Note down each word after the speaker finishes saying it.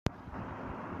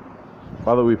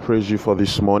Father, we praise you for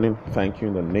this morning. Thank you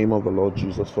in the name of the Lord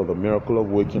Jesus for the miracle of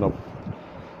waking up.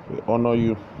 We honor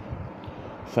you.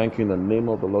 Thank you in the name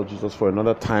of the Lord Jesus for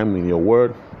another time in your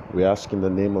word. We ask in the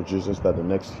name of Jesus that the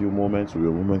next few moments will be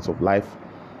moments of life,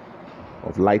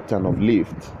 of light, and of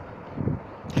lift.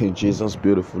 In Jesus'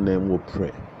 beautiful name we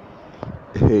pray.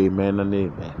 Amen and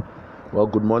amen. Well,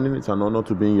 good morning. It's an honor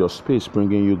to be in your space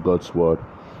bringing you God's word.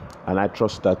 And I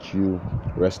trust that you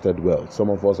rested well. Some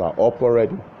of us are up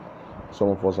already. Some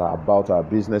of us are about our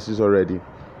businesses already.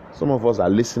 Some of us are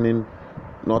listening,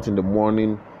 not in the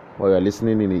morning, or you're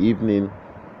listening in the evening.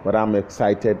 But I'm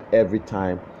excited every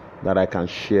time that I can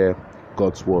share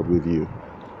God's word with you.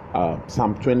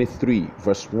 Psalm 23,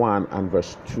 verse 1 and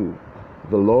verse 2.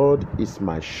 The Lord is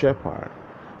my shepherd.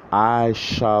 I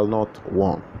shall not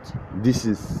want. This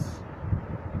is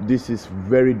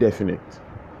very definite.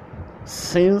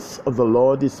 Since the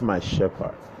Lord is my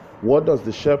shepherd, what does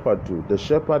the shepherd do? The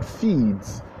shepherd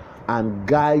feeds and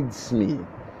guides me.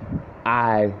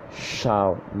 I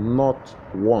shall not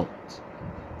want.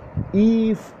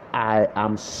 If I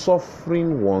am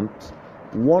suffering want,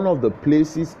 one of the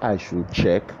places I should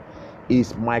check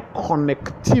is my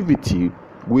connectivity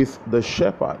with the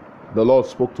shepherd. The Lord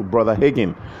spoke to Brother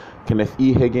Hagin, Kenneth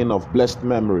E. Hagin of blessed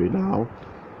memory now,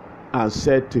 and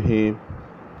said to him,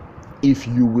 if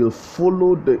you will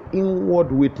follow the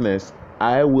inward witness,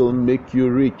 I will make you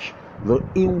rich. The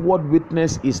inward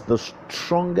witness is the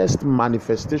strongest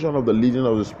manifestation of the leading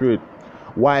of the Spirit.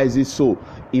 Why is it so?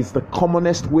 It's the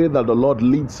commonest way that the Lord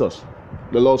leads us.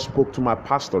 The Lord spoke to my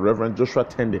pastor, Reverend Joshua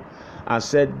Tende, and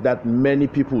said that many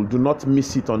people do not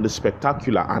miss it on the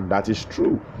spectacular, and that is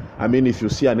true. I mean, if you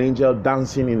see an angel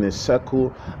dancing in a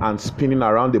circle and spinning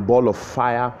around a ball of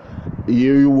fire,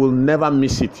 you will never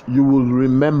miss it. You will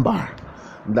remember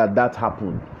that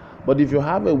happened. But if you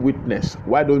have a witness,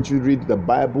 why don't you read the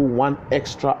Bible 1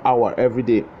 extra hour every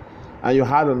day? And you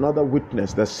had another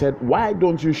witness that said, why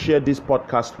don't you share this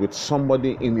podcast with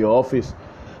somebody in your office?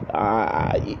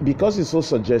 Because it's so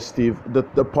suggestive,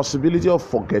 the possibility of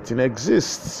forgetting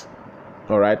exists.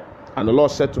 All right? And the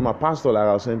Lord said to my pastor, like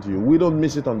I was saying to you, we don't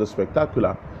miss it on the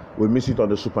spectacular, we miss it on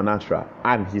the supernatural.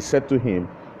 And he said to him,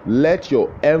 let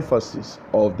your emphasis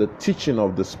of the teaching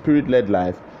of the Spirit-led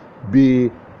life be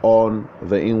on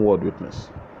the inward witness.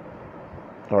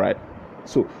 All right?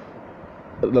 So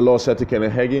the Lord said to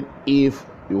Kenneth Hagin, if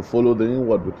you follow the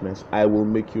inward witness, I will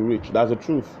make you rich. That's the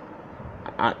truth.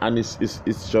 And it's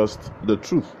just the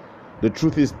truth. The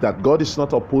truth is that God is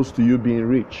not opposed to you being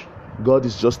rich. God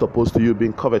is just opposed to you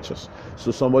being covetous.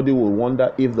 So somebody will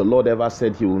wonder if the Lord ever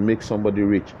said he will make somebody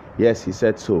rich. Yes, he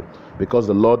said so. Because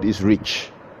the Lord is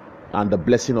rich. And the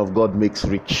blessing of God makes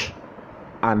rich.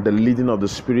 And the leading of the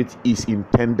Spirit is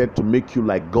intended to make you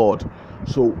like God.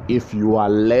 So if you are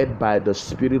led by the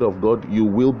Spirit of God, you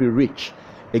will be rich.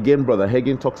 Again, Brother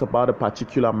Hagin talks about a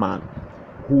particular man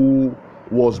who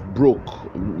was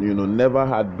broke, never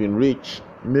had been rich,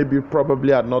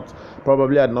 probably had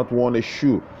not worn a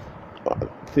shoe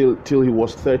till he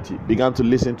was 30, began to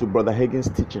listen to Brother Hagin's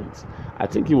teachings. I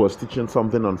think he was teaching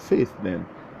something on faith then,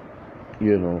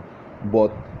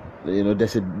 but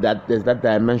there's that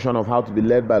dimension of how to be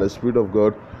led by the Spirit of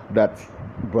God that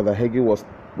Brother Hagin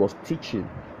was teaching.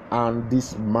 And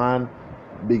this man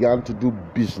began to do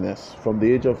business from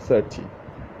the age of 30.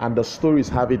 And the stories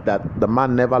have it that the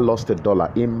man never lost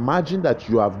 $1. Imagine that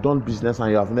you have done business and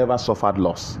you have never suffered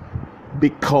loss,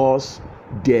 because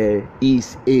there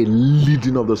is a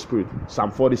leading of the Spirit. Psalm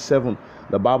 47,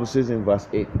 the Bible says in verse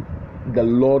 8, the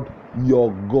Lord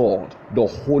your God, the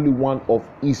Holy One of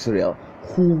Israel,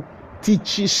 who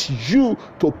teaches you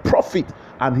to profit,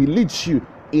 and he leads you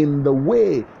in the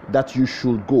way that you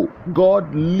should go.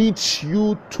 God leads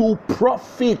you to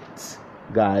profit,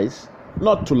 guys,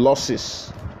 not to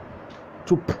losses,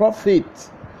 to profit.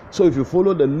 So if you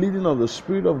follow the leading of the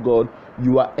Spirit of God,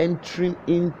 you are entering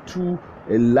into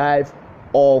a life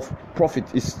of profit.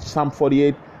 It's Psalm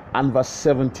 48 and verse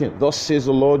 17. Thus says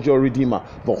the Lord your Redeemer,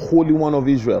 the Holy One of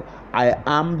Israel, I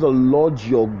am the Lord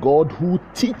your God who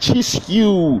teaches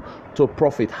you to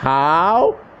profit.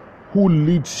 How? Who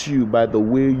leads you by the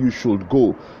way you should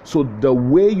go. So the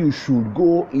way you should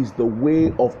go is the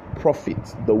way of profit.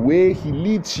 The way he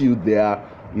leads you there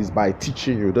is by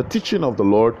teaching you. The teaching of the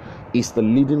Lord is the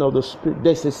leading of the Spirit.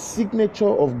 There's a signature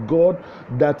of God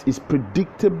that is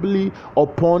predictably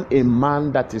upon a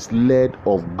man that is led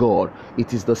of God.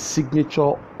 It is the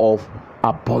signature of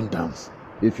abundance.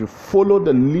 If you follow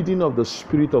the leading of the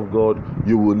Spirit of God,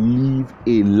 you will live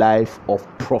a life of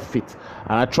profit.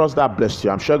 And I trust that blessed you.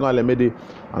 I'm Shegun Alemede,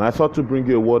 and I thought to bring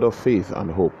you a word of faith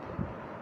and hope.